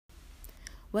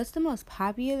What's the most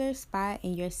popular spot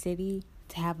in your city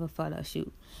to have a photo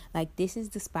shoot? Like, this is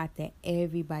the spot that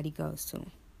everybody goes to.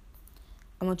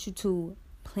 I want you to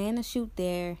plan a shoot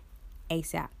there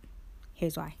ASAP.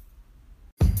 Here's why.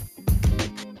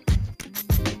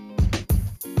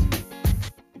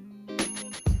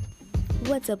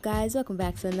 What's up, guys? Welcome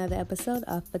back to another episode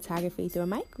of Photography Through a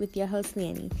Mic with your host,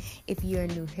 Leannie. If you're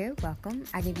new here, welcome.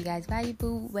 I give you guys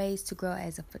valuable ways to grow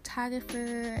as a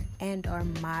photographer and or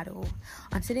model.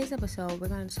 On today's episode, we're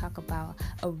going to talk about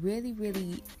a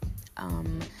really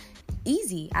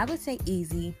easy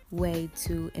way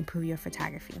to improve your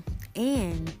photography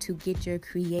and to get your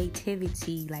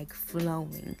creativity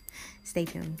flowing. Stay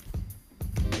tuned.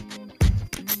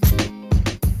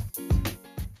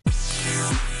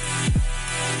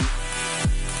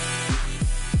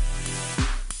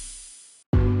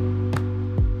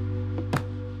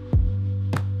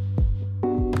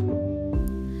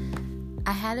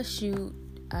 I had a shoot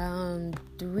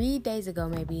 3 days ago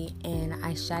maybe, and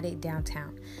I shot it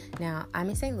downtown. Now, I'm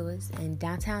in St. Louis, and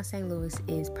downtown St. Louis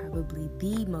is probably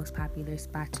the most popular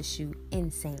spot to shoot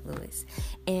in St. Louis.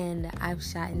 And I've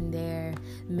shot in there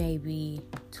maybe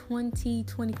 20,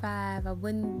 25. I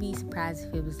wouldn't be surprised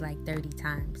if it was 30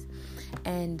 times.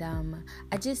 And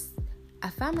I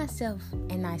find myself,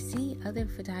 and I see other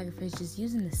photographers just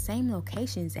using the same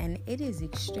locations, and it is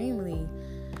extremely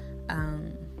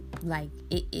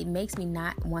it makes me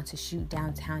not want to shoot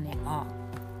downtown at all.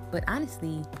 But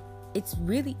honestly, it's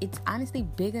honestly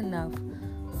big enough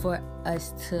for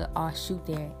us to all shoot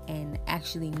there and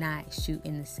actually not shoot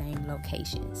in the same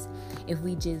locations. If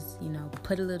we just,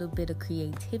 put a little bit of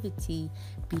creativity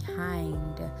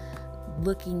behind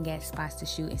looking at spots to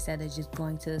shoot instead of just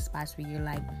going to the spots where you're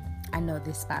like, I know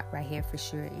this spot right here for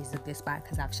sure is a good spot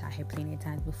because I've shot here plenty of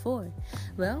times before.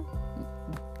 Well,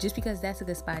 just because that's a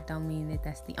good spot don't mean that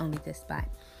that's the only good spot.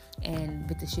 And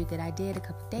with the shoot that I did a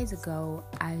couple days ago,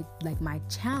 my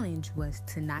challenge was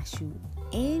to not shoot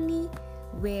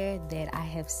anywhere that I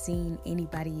have seen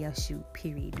anybody else shoot,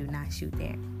 period. Do not shoot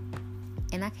there.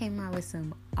 And I came out with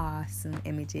some awesome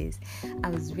images. I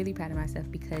was really proud of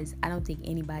myself because I don't think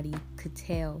anybody could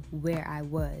tell where I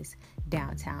was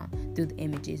downtown through the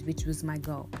images, which was my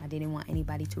goal. I didn't want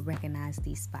anybody to recognize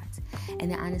these spots. And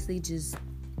then honestly just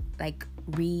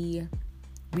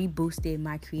reboosted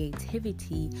my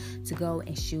creativity to go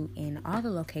and shoot in all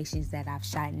the locations that I've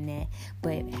shot in at,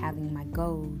 but having my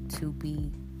goal to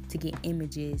get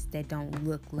images that don't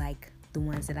look like the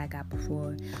ones that I got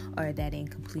before, or that in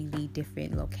completely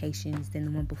different locations than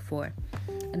the one before.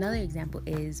 Another example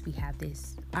is we have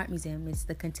this art museum. It's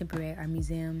the Contemporary Art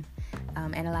Museum,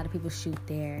 and a lot of people shoot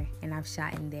there, and I've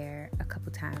shot in there a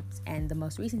couple times. And the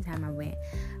most recent time I went,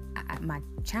 my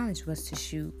challenge was to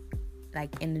shoot not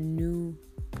in a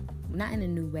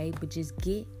new way, but just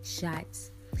get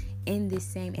shots in this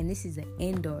same, and this is an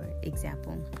indoor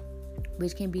example,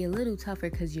 which can be a little tougher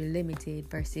because you're limited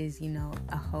versus,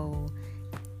 a whole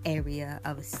area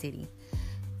of a city.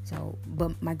 So,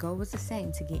 but my goal was the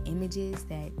same, to get images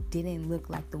that didn't look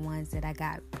like the ones that I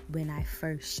got when I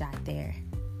first shot there.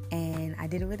 And I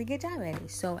did a really good job at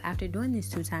it. So after doing this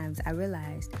 2 times, I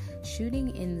realized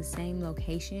shooting in the same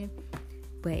location,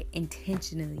 but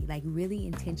intentionally, really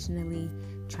intentionally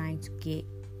trying to get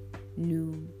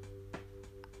new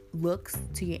looks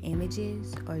to your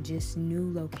images, or just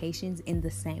new locations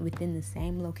within the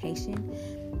same location,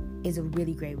 is a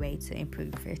really great way to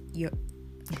improve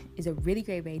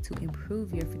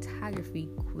your photography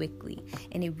quickly.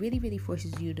 And it really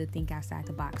forces you to think outside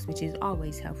the box, which is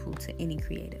always helpful to any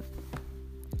creative.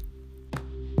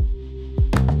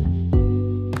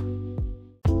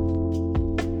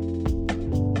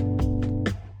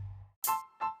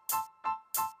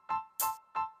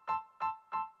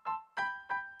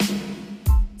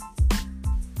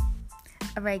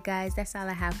 Alright guys, that's all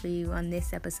I have for you on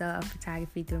this episode of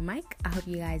Photography Through a Mic. I hope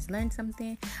you guys learned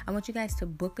something. I want you guys to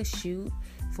book a shoot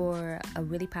for a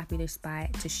really popular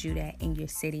spot to shoot at in your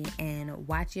city and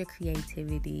watch your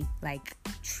creativity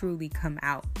truly come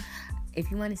out. If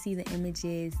you want to see the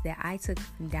images that I took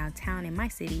from downtown in my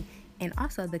city, and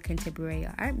also the Contemporary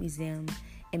Art Museum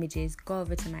images, go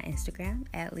over to my Instagram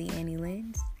at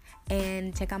LeannieLens.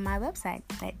 And check out my website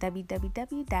at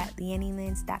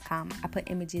www.leannielens.com. I put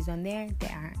images on there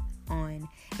that aren't on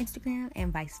Instagram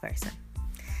and vice versa.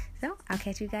 So I'll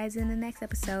catch you guys in the next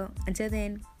episode. Until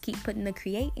then, keep putting the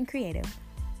create in creative.